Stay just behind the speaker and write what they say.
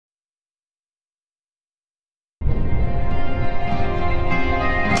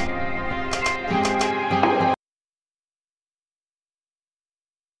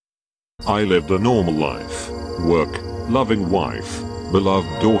I lived a normal life. Work, loving wife,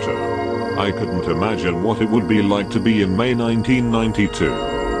 beloved daughter. I couldn't imagine what it would be like to be in May 1992.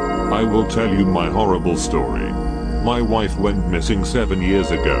 I will tell you my horrible story. My wife went missing 7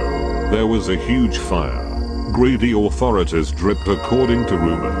 years ago. There was a huge fire. Greedy authorities dripped according to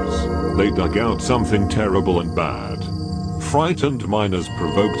rumors. They dug out something terrible and bad. Frightened miners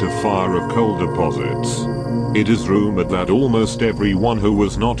provoked a fire of coal deposits. It is rumored that almost everyone who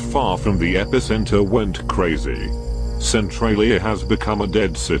was not far from the epicenter went crazy. Centralia has become a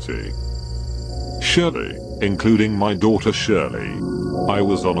dead city. Shirley, including my daughter Shirley. I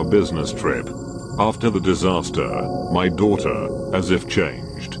was on a business trip. After the disaster, my daughter, as if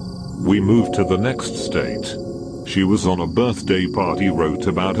changed. We moved to the next state. She was on a birthday party, wrote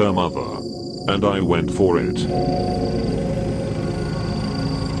about her mother. And I went for it.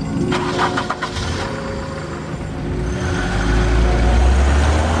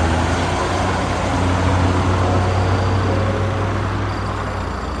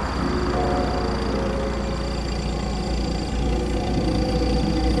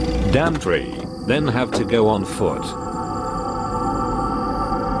 Damn tree, then have to go on foot.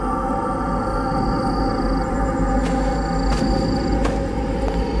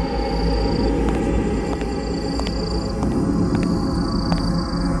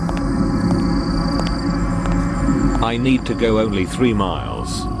 I need to go only 3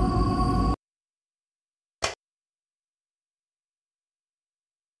 miles.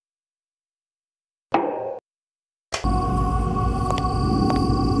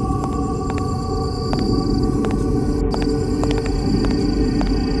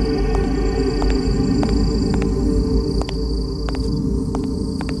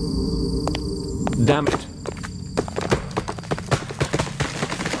 Damn it.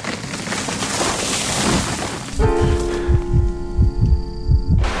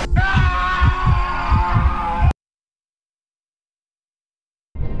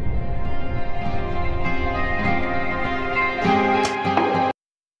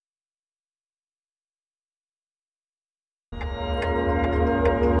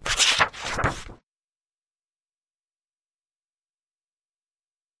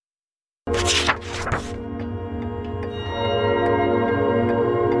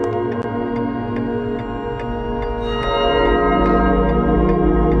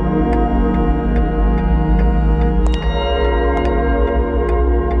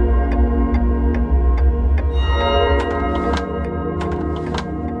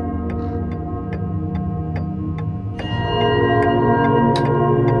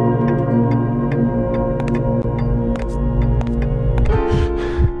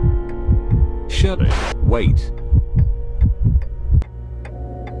 Shirley, wait.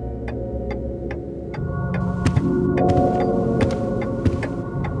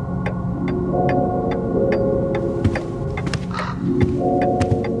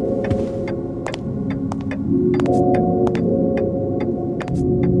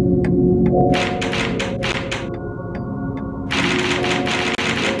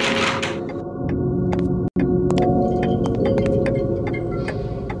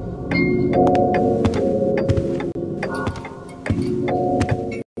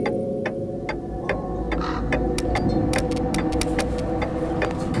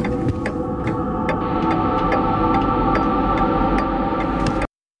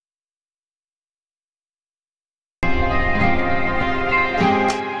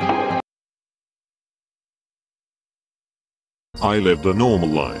 I lived a normal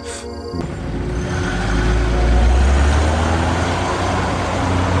life.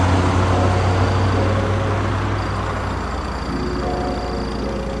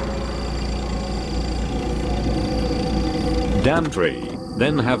 Damn tree,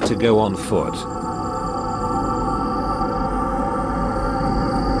 then have to go on foot.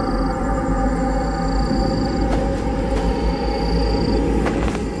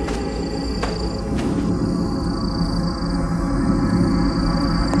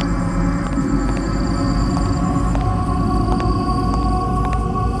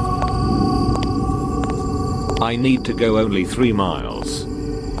 I need to go only 3 miles.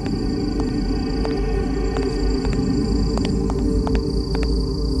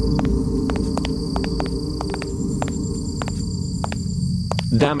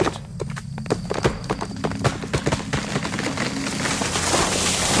 Damn it.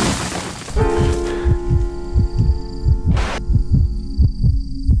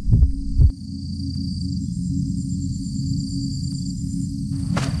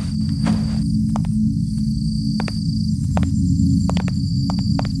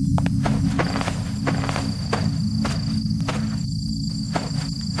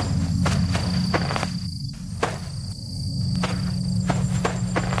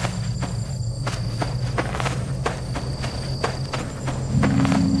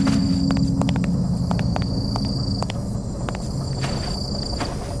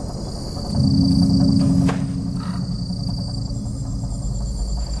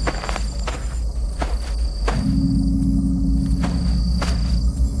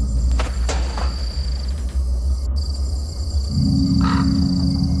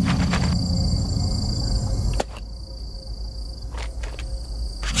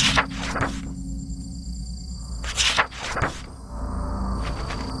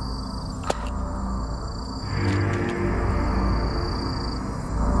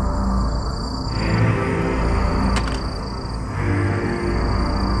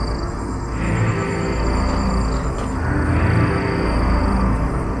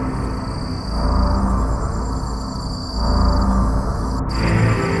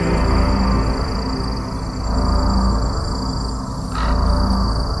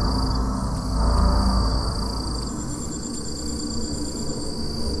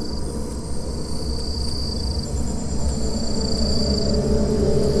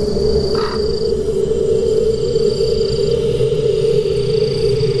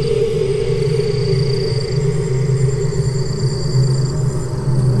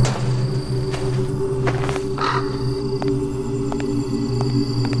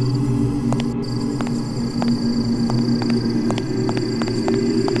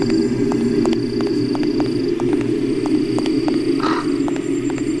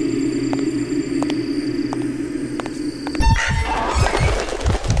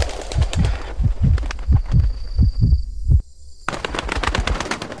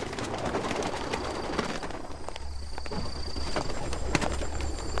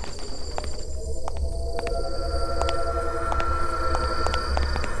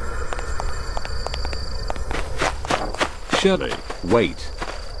 Shirley, wait.